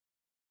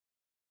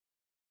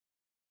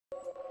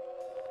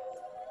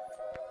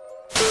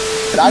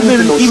I need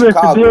to know even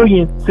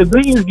Chicago.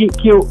 civilians get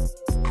killed.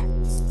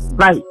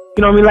 Like, you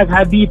know what I mean? Like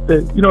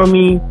Haditha, you know what I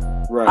mean?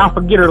 Right. I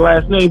forget her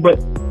last name, but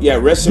yeah,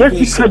 rest in just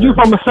peace. because you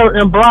from a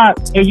certain block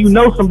and you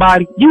know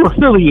somebody, you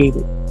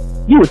affiliated.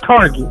 You a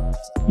target.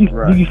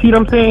 Right. You see what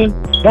I'm saying?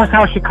 That's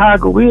how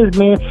Chicago is,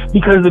 man,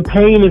 because the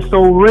pain is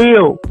so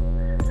real.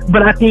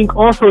 But I think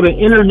also the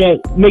internet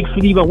makes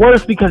it even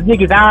worse because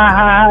niggas,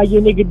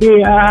 your nigga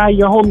dead,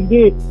 your homie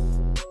dead.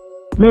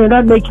 Man,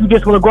 that makes you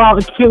just want to go out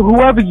and kill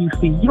whoever you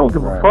see. You don't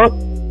give a fuck.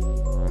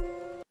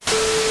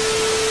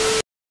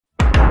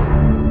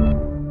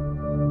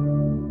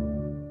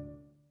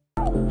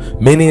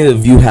 Many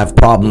of you have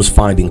problems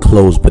finding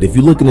clothes, but if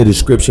you look in the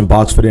description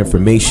box for the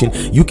information,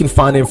 you can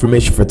find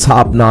information for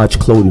Top Notch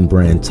clothing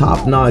brand.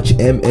 Top Notch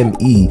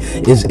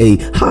MME is a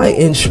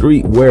high-end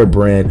streetwear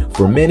brand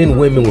for men and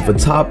women with a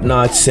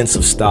top-notch sense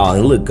of style.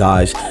 And look,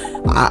 guys,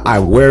 I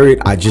wear it.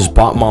 I just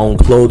bought my own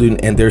clothing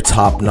and they're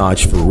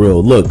top-notch for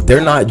real. Look,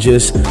 they're not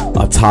just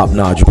a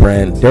top-notch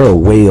brand, they're a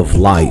way of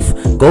life.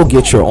 Go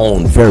get your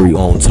own very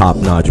own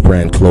top-notch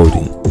brand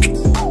clothing.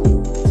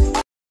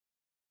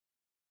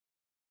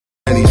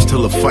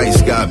 Till the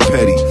fights got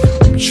petty.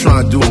 I'm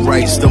trying to do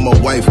right, still my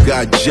wife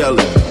got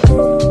jealous.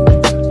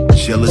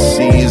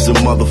 Jealousy is a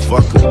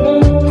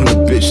motherfucker. When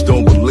a bitch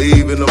don't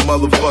believe in a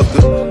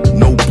motherfucker,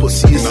 no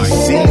pussy is a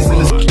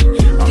season.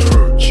 I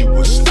heard you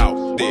was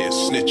out there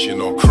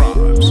snitching on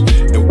crimes,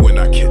 and when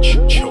I catch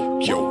you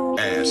choke, your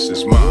ass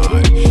is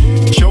mine.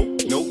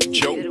 Choke, no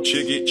joke,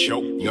 jiggy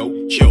choke,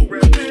 no joke.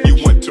 You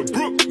went to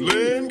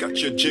Brooklyn, got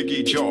your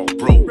jiggy jaw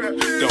broke.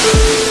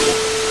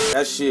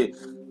 That shit.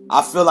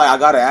 I feel like I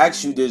gotta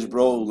ask you this,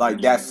 bro. Like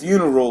that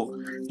funeral,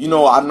 you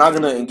know, I'm not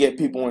gonna get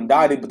people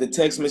indicted, but the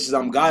text messages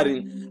I'm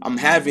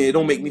having, it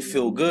don't make me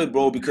feel good,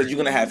 bro, because you're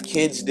gonna have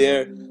kids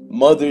there,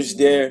 mothers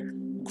there,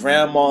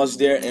 grandmas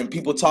there, and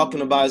people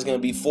talking about it's gonna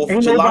be 4th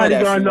of July.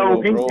 That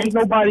funeral, bro. Ain't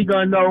nobody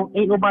gonna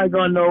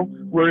know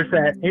where it's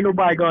at. Ain't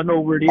nobody gonna know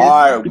where it is. All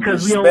right,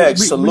 because respect,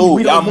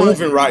 salute. Y'all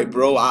moving right,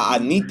 bro. I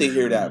need to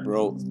hear that,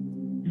 bro.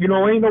 You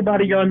know, ain't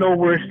nobody gonna know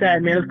where it's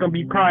at, man. It's gonna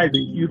be private.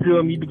 You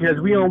feel me? Because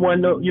we don't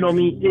want no, you know what I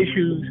mean,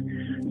 issues.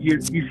 You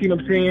see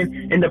what I'm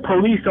saying? And the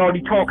police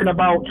already talking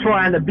about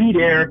trying to be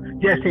there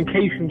just in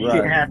case some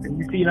shit happens.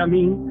 You see what I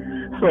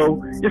mean?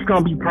 So it's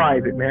gonna be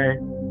private, man.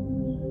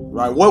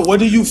 Right. What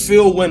do you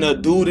feel when a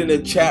dude in the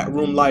chat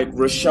room like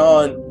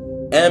Rashawn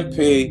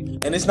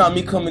MP, and it's not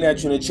me coming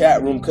at you in the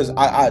chat room because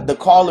the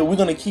caller, we're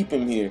gonna keep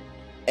him here.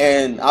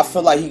 And I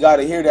feel like he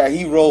gotta hear that.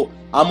 He wrote,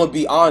 I'm gonna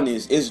be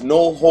honest, it's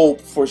no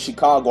hope for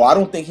Chicago. I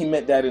don't think he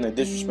meant that in a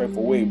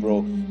disrespectful way,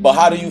 bro. But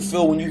how do you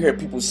feel when you hear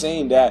people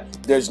saying that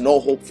there's no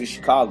hope for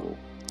Chicago?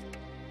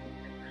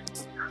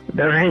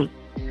 There ain't.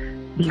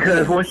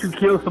 Because once you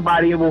kill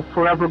somebody, it will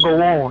forever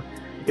go on.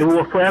 It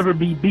will forever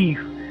be beef.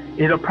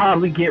 It'll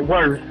probably get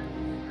worse.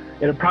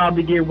 It'll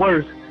probably get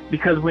worse.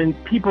 Because when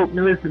people,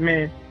 listen,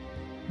 man,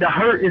 the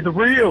hurt is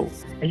real.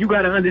 And you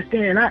gotta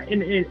understand,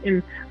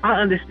 and I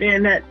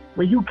understand that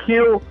when you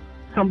kill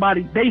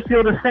somebody, they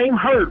feel the same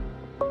hurt.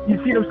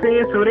 You see what I'm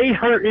saying? So they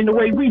hurt in the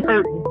way we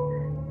hurt,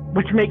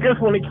 which make us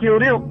want to kill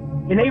them,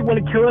 and they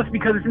want to kill us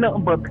because it's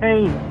nothing but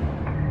pain.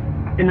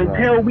 And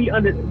until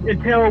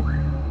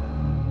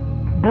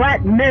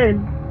black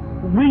men,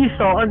 we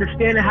start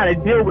understanding how to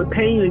deal with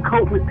pain and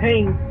cope with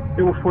pain,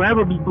 it will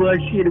forever be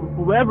bloodshed. It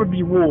will forever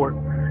be war.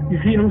 You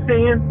see what I'm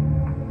saying?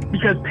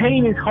 Because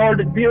pain is hard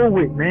to deal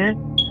with, man.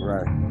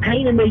 Right.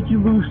 Pain will make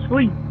you lose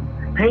sleep.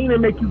 Pain will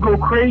make you go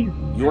crazy.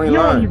 You ain't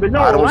lying.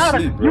 I don't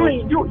sleep, bro.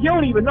 You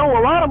don't even know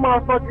a lot of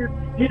motherfuckers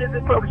here in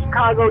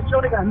Chicago. You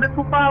know they got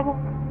mental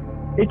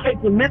problems. They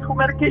taking mental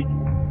medication.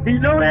 Do you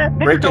know that?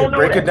 Break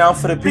it down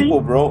for the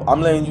people, bro.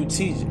 I'm letting you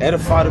teach,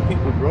 edify the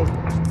people, bro.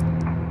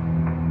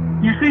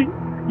 You see,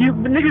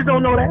 the niggas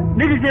don't know that.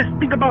 Niggas just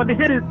think about the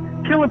hitters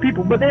killing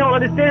people, but they don't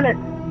understand that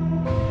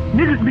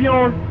niggas be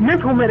on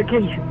mental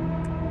medication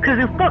because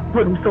it fucked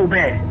with them so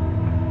bad.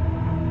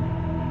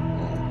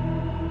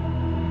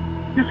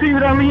 You see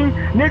what I mean?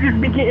 Niggas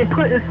be getting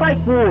put in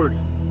psych wards.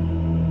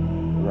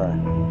 Right.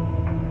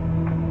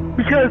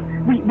 Because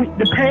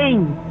the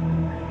pain.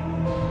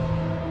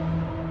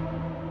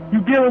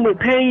 You dealing with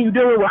pain, you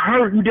dealing with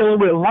hurt, you dealing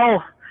with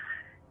loss.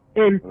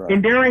 And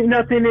there ain't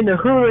nothing in the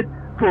hood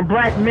for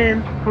black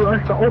men for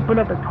us to open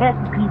up and talk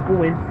to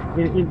people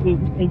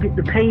and get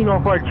the pain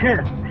off our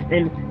chest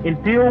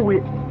and deal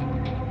with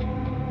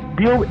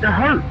the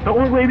hurt. The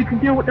only way we can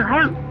deal with the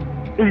hurt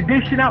is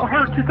dishing out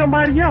hurt to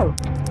somebody else.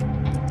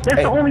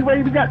 That's the only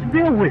way we got to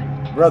deal with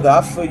it. Brother,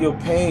 I feel your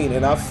pain,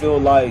 and I feel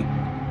like,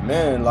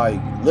 man,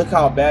 like, look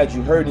how bad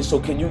you hurt it.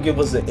 So can you give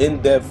us an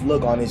in-depth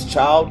look on his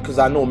child? Because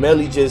I know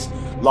Melly just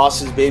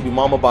lost his baby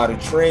mama by the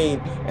train,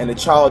 and the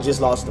child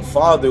just lost the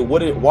father.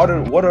 What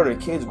are the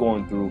kids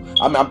going through?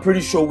 I mean, I'm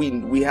pretty sure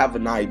we have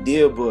an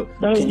idea, but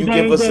can you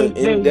give us an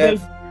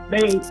in-depth?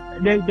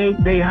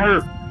 They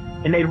hurt,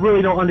 and they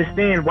really don't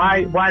understand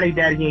why their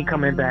daddy ain't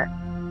coming back.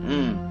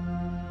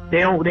 They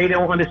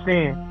don't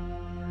understand.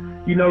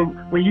 You know,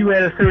 when you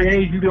at a certain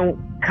age, you don't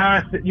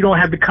have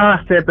the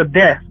concept of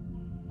death.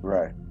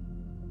 Right.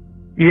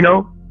 You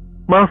know,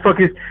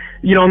 motherfuckers,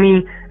 you know what I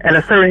mean, at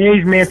a certain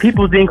age, man,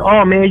 people think,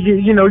 oh man,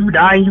 you know, you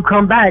die and you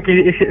come back.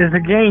 It's a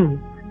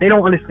game. They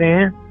don't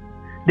understand.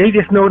 They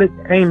just know that,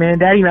 hey man,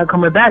 daddy not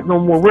coming back no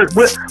more.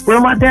 Where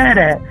my dad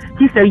at?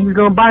 He said he was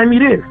gonna buy me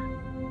this.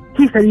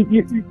 He said,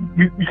 you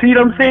see what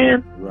I'm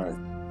saying? Right.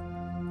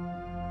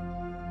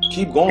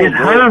 Keep going, It's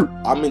bro. hurt.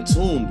 I'm in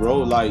tune, bro.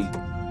 Like,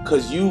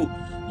 cause you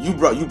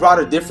brought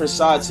a different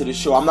side to the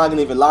show. I'm not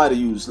gonna even lie to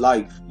you. It's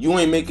like, you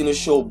ain't making the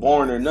show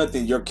boring or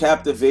nothing. You're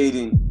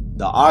captivating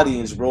the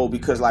audience, bro,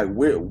 because like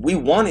we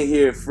want to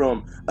hear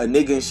from a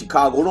nigga in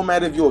Chicago. It don't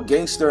matter if you're a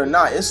gangster or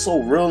not. It's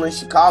so real in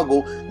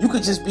Chicago. You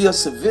could just be a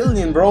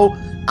civilian, bro.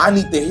 I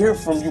need to hear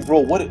from you, bro.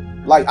 What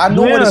I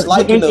know what it's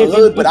like in the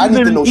hood, but I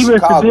need to know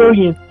Chicago.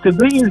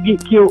 Civilians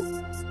get killed,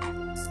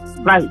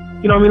 like,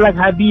 you know what I mean, like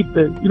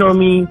Haditha, you know what I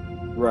mean?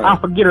 Right. I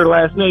forget her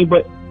last name,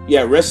 but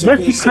yeah, rest in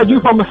just peace. because you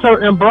from a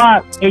certain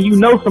block and you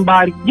know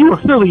somebody, you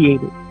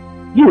affiliated.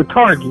 You a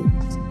target.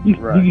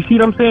 Right. You see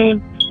what I'm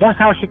saying? That's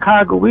how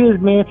Chicago is,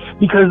 man,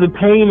 because the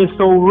pain is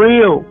so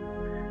real.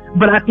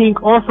 But I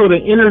think also the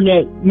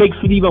internet makes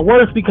it even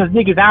worse because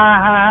niggas,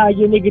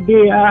 your nigga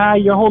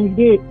dead, your homie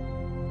dead.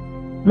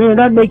 Man,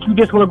 that makes you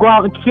just want to go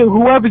out and kill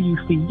whoever you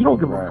see. You don't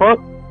give a fuck.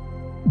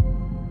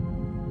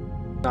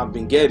 I've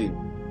been getting.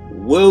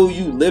 Will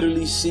you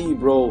literally see,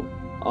 bro?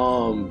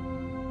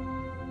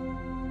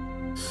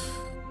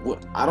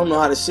 I don't know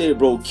how to say it,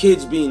 bro.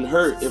 Kids being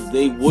hurt if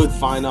they would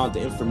find out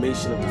the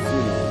information of the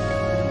funeral.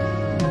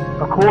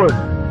 Of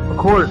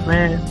course,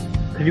 man.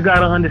 Cause you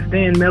gotta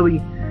understand,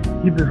 Melly,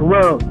 you just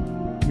love.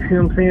 You see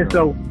what I'm saying?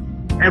 So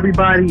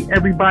everybody is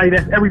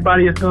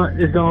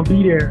gonna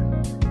be there.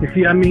 You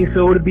see what I mean?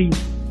 So it'd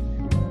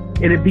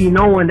be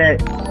knowing that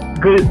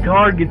good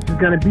targets is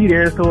gonna be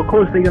there. So of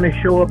course they're gonna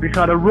show up and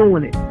try to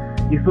ruin it.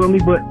 You feel me?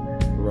 But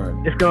right.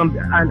 It's gonna.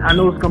 I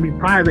know it's gonna be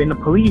private, and the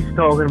police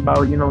talking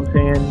about. You know what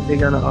I'm saying? They're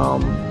gonna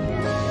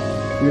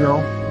you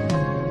know.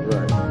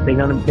 Right.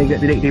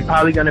 They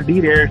probably gonna be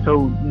there,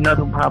 so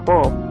nothing pop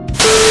off.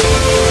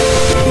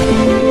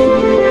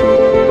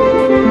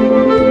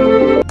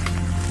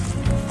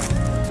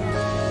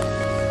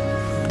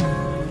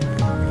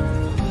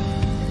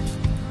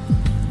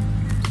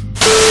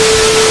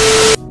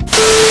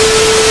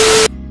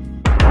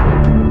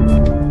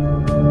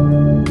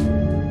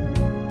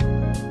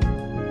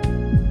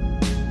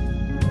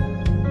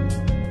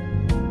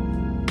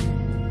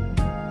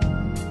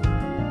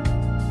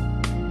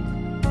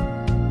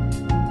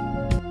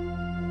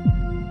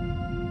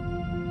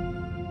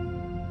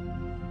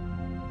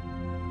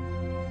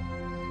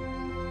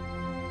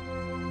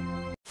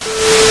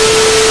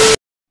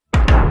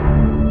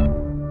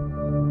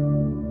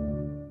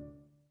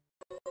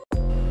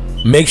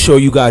 Make sure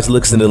you guys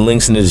look in the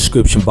links in the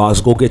description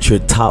box. Go get your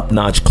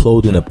top-notch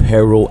clothing,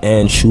 apparel,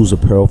 and shoes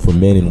apparel for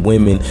men and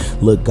women.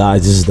 Look,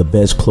 guys, this is the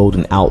best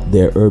clothing out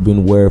there.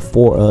 Urban wear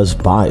for us,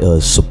 by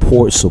us.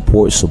 Support,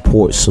 support,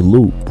 support.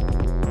 Salute.